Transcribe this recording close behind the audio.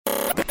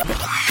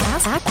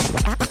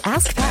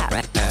Ask Pat.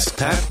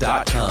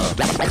 AskPat.com.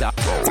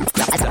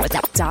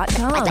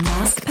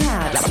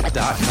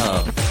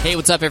 AskPat.com. Hey,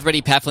 what's up,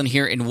 everybody? Pat Flynn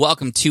here, and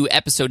welcome to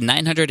episode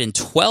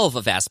 912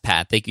 of Ask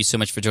Pat. Thank you so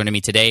much for joining me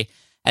today.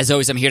 As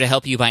always, I'm here to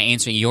help you by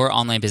answering your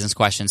online business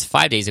questions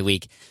 5 days a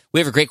week. We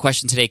have a great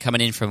question today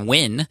coming in from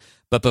Wynn,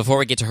 but before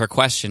we get to her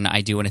question, I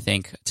do want to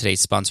thank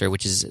today's sponsor,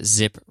 which is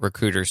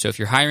ZipRecruiter. So if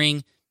you're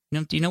hiring,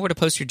 do you know where to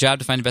post your job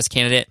to find the best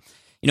candidate?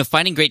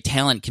 Finding great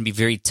talent can be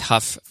very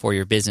tough for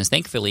your business.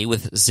 Thankfully,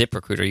 with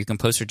ZipRecruiter, you can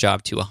post your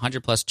job to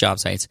 100-plus job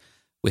sites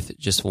with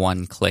just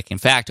one click. In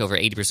fact, over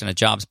 80% of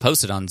jobs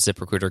posted on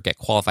ZipRecruiter get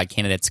qualified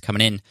candidates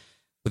coming in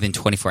within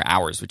 24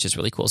 hours, which is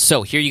really cool.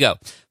 So here you go.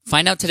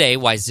 Find out today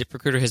why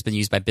ZipRecruiter has been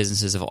used by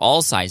businesses of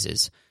all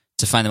sizes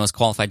to find the most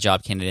qualified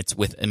job candidates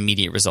with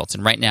immediate results.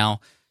 And right now,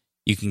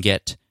 you can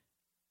get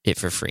it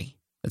for free.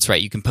 That's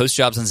right. You can post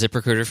jobs on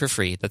ZipRecruiter for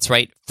free. That's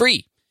right.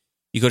 Free.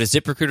 You go to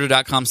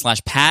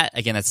ZipRecruiter.com/Pat.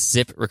 Again, that's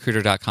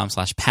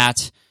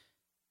ZipRecruiter.com/Pat.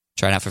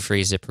 Try it out for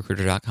free.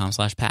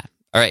 ZipRecruiter.com/Pat.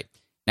 All right.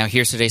 Now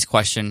here's today's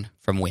question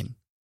from Wynn.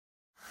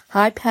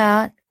 Hi,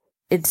 Pat.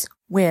 It's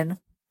Wynn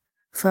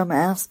from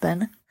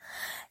Aspen.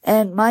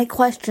 And my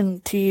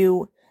question to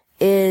you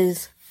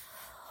is,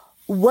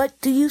 what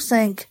do you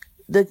think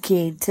the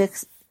key to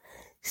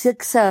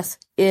success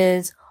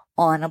is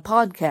on a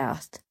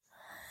podcast?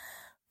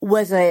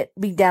 Was it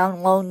be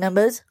download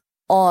numbers,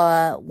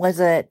 or was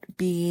it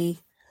be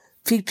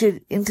featured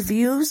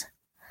interviews?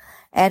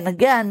 And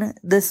again,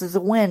 this is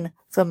a Win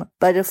from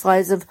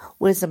Butterflies of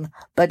Wisdom.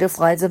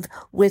 Butterflies of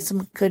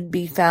Wisdom could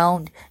be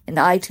found in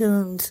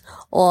iTunes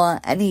or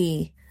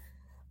any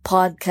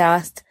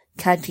podcast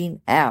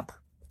catching app.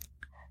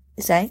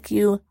 Thank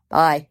you.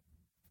 Bye.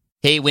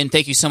 Hey, Wynn,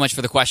 thank you so much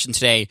for the question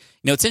today.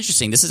 It's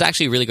interesting. This is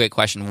actually a really great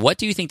question. What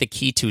do you think the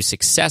key to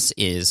success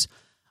is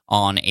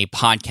on a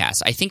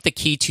podcast? I think the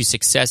key to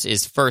success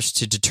is first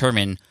to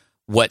determine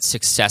what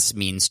success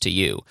means to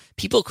you.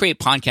 People create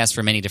podcasts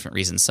for many different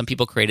reasons. Some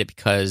people create it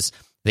because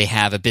they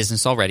have a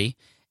business already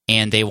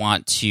and they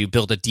want to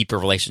build a deeper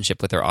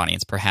relationship with their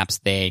audience. Perhaps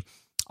they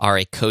are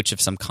a coach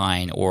of some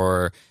kind,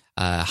 or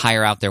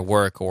hire out their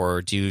work,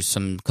 or do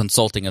some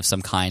consulting of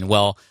some kind.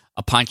 Well,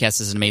 a podcast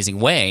is an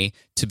amazing way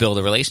to build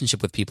a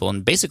relationship with people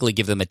and basically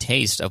give them a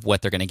taste of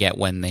what they're going to get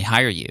when they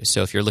hire you.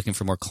 So if you're looking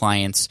for more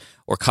clients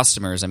or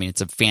customers,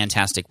 it's a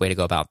fantastic way to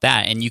go about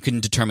that. And you can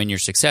determine your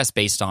success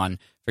based on,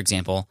 for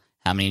example,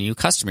 how many new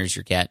customers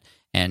you get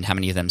and how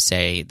many of them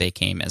say they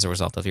came as a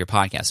result of your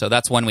podcast. So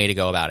that's one way to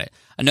go about it.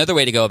 Another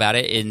way to go about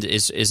it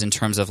is in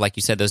terms of, like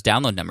you said, those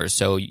download numbers.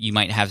 So you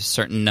might have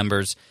certain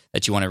numbers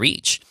that you want to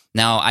reach.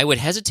 Now, I would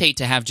hesitate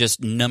to have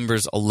just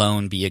numbers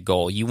alone be a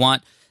goal. You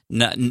want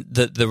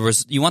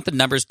you want the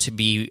numbers to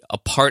be a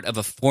part of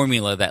a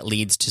formula that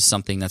leads to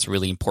something that's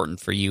really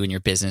important for you and your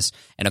business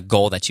and a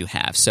goal that you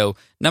have. So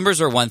numbers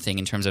are one thing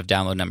in terms of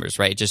download numbers,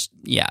 right?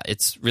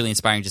 It's really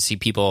inspiring to see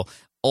people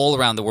all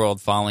around the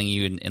world following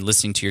you and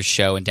listening to your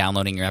show and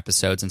downloading your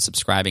episodes and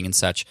subscribing and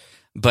such.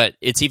 But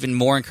it's even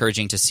more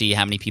encouraging to see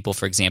how many people,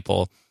 for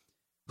example,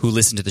 who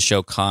listen to the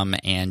show come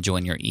and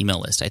join your email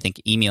list. I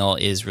think email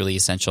is really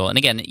essential. And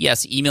again,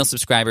 yes, email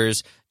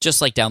subscribers,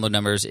 just like download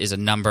numbers, is a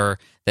number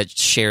that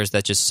shares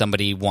that just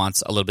somebody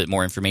wants a little bit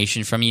more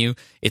information from you.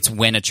 It's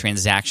when a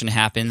transaction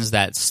happens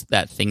that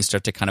things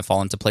start to kind of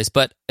fall into place.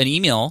 But an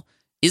email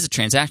is a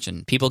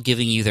transaction, people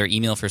giving you their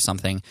email for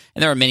something.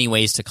 And there are many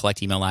ways to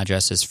collect email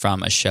addresses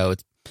from a show.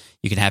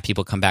 You can have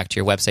people come back to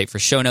your website for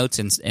show notes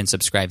and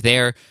subscribe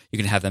there. You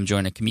can have them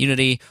join a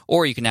community,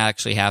 or you can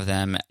actually have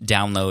them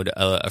download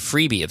a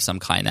freebie of some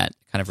kind that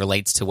kind of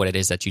relates to what it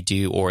is that you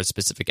do or a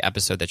specific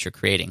episode that you're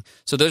creating.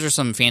 So those are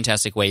some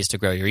fantastic ways to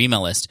grow your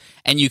email list.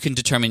 And you can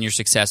determine your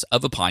success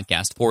of a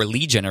podcast for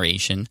lead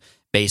generation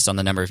based on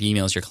the number of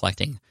emails you're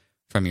collecting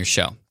from your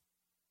show.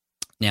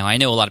 Now, I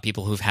know a lot of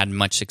people who've had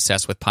much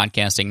success with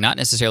podcasting, not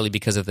necessarily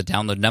because of the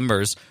download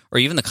numbers or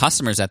even the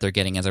customers that they're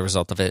getting as a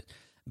result of it,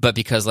 but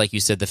because, like you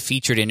said, the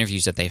featured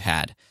interviews that they've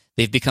had.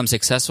 They've become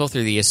successful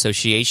through the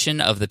association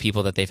of the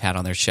people that they've had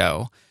on their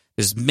show.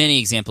 There's many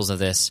examples of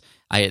this.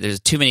 There's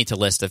too many to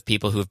list of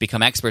people who have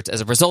become experts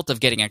as a result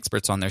of getting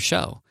experts on their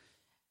show.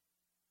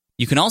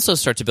 You can also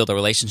start to build a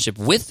relationship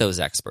with those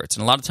experts.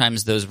 And a lot of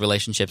times those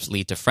relationships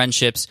lead to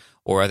friendships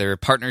or other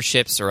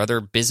partnerships or other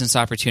business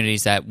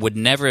opportunities that would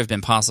never have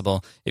been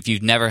possible if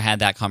you've never had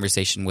that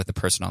conversation with the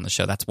person on the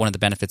show. That's one of the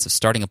benefits of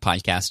starting a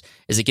podcast,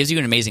 is it gives you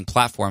an amazing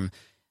platform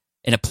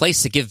in a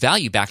place to give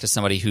value back to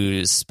somebody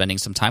who's spending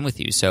some time with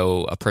you.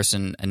 So a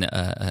person,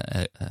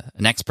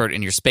 an expert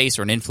in your space,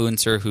 or an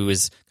influencer who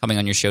is coming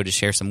on your show to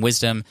share some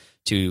wisdom,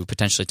 to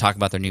potentially talk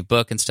about their new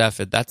book and stuff.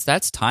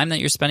 That's time that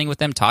you're spending with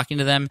them, talking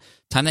to them,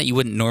 time that you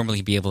wouldn't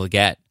normally be able to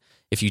get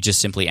if you just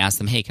simply ask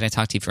them, hey, can I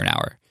talk to you for an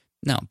hour?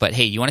 No, but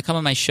hey, you want to come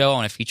on my show? I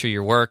want to feature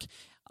your work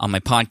on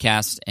my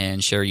podcast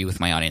and share you with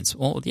my audience.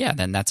 Well, yeah,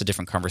 then that's a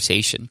different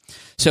conversation.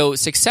 So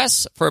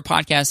success for a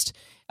podcast,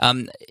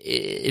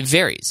 it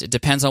varies. It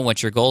depends on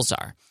what your goals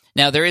are.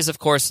 Now, there is, of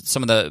course,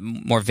 some of the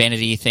more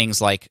vanity things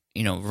like,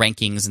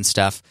 rankings and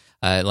stuff.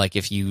 like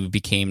if you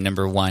became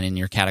number one in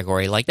your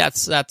category, like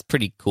that's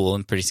pretty cool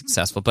and pretty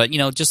successful. But,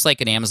 just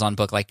like an Amazon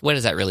book, like what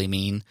does that really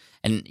mean?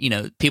 And,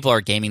 people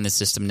are gaming the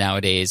system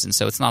nowadays. And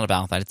so it's not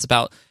about that. It's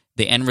about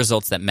the end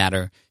results that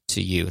matter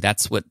to you.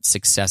 That's what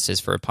success is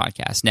for a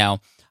podcast. Now,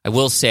 I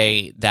will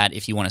say that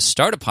if you want to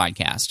start a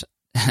podcast,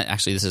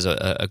 actually, this is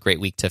a great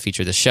week to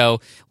feature the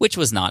show, which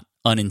was not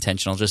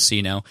unintentional, just so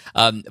you know,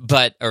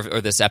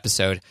 or this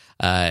episode,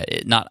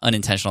 not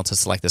unintentional to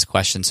select this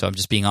question, so I'm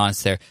just being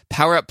honest there.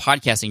 Power Up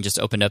Podcasting just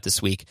opened up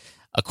this week,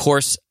 a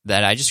course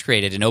that I just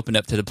created and opened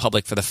up to the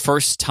public for the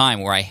first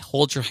time, where I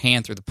hold your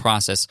hand through the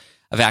process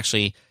of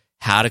actually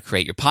how to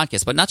create your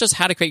podcast, but not just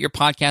how to create your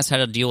podcast, how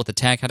to deal with the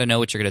tech, how to know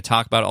what you're going to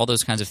talk about, all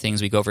those kinds of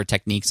things. We go over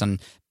techniques on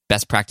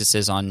best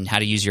practices on how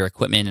to use your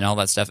equipment and all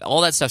that stuff.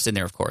 All that stuff's in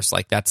there, of course.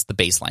 Like, that's the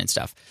baseline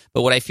stuff.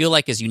 But what I feel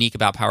like is unique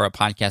about Power Up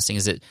Podcasting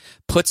is it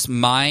puts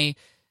my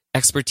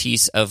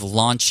expertise of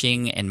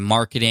launching and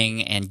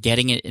marketing and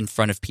getting it in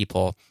front of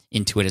people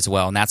into it as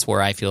well. And that's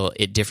where I feel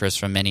it differs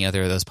from many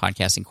other of those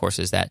podcasting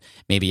courses that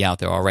may be out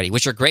there already,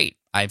 which are great.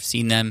 I've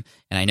seen them,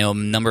 and I know a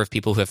number of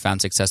people who have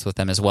found success with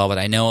them as well. But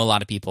I know a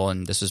lot of people,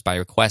 and this was by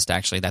request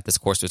actually that this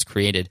course was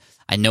created,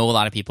 I know a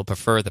lot of people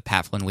prefer the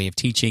Pat Flynn way of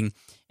teaching,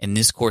 and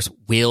this course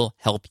will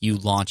help you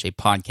launch a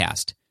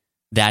podcast.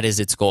 That is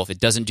its goal. If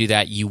it doesn't do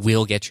that, you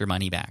will get your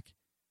money back.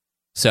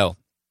 So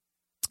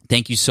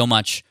thank you so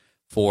much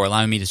for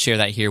allowing me to share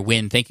that here.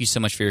 Win, thank you so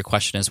much for your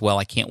question as well.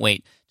 I can't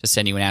wait to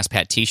send you an Ask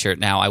Pat t-shirt.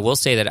 Now, I will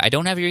say that I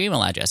don't have your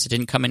email address. It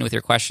didn't come in with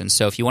your question.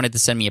 So if you wanted to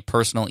send me a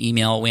personal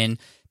email, Win,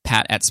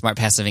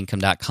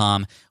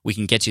 pat@smartpassiveincome.com. We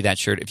can get you that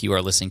shirt if you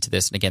are listening to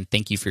this. And again,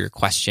 thank you for your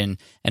question,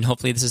 and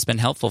hopefully this has been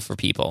helpful for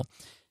people.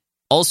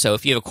 Also,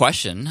 if you have a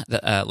question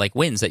like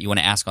Wynn's that you want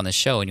to ask on this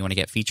show and you want to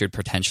get featured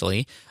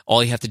potentially,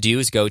 all you have to do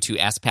is go to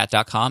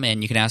askpat.com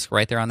and you can ask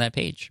right there on that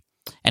page.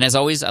 And as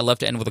always, I love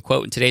to end with a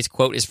quote. And today's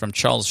quote is from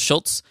Charles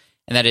Schultz,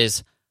 and that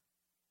is,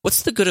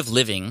 "What's the good of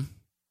living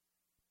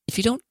if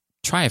you don't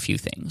try a few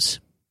things?"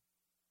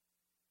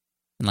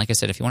 And like I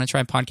said, if you want to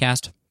try a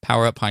podcast,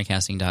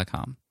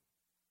 poweruppodcasting.com.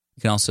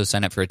 You can also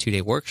sign up for a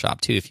 2-day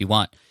workshop too if you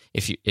want.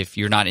 If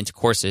you're not into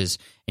courses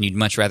and you'd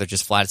much rather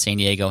just fly to San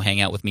Diego,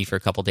 hang out with me for a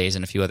couple days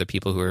and a few other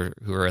people who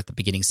are at the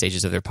beginning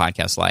stages of their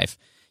podcast life,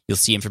 you'll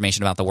see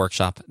information about the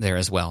workshop there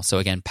as well. So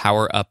again,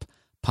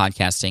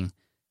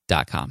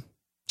 poweruppodcasting.com.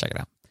 Check it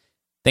out.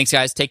 Thanks,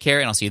 guys. Take care,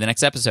 and I'll see you in the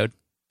next episode.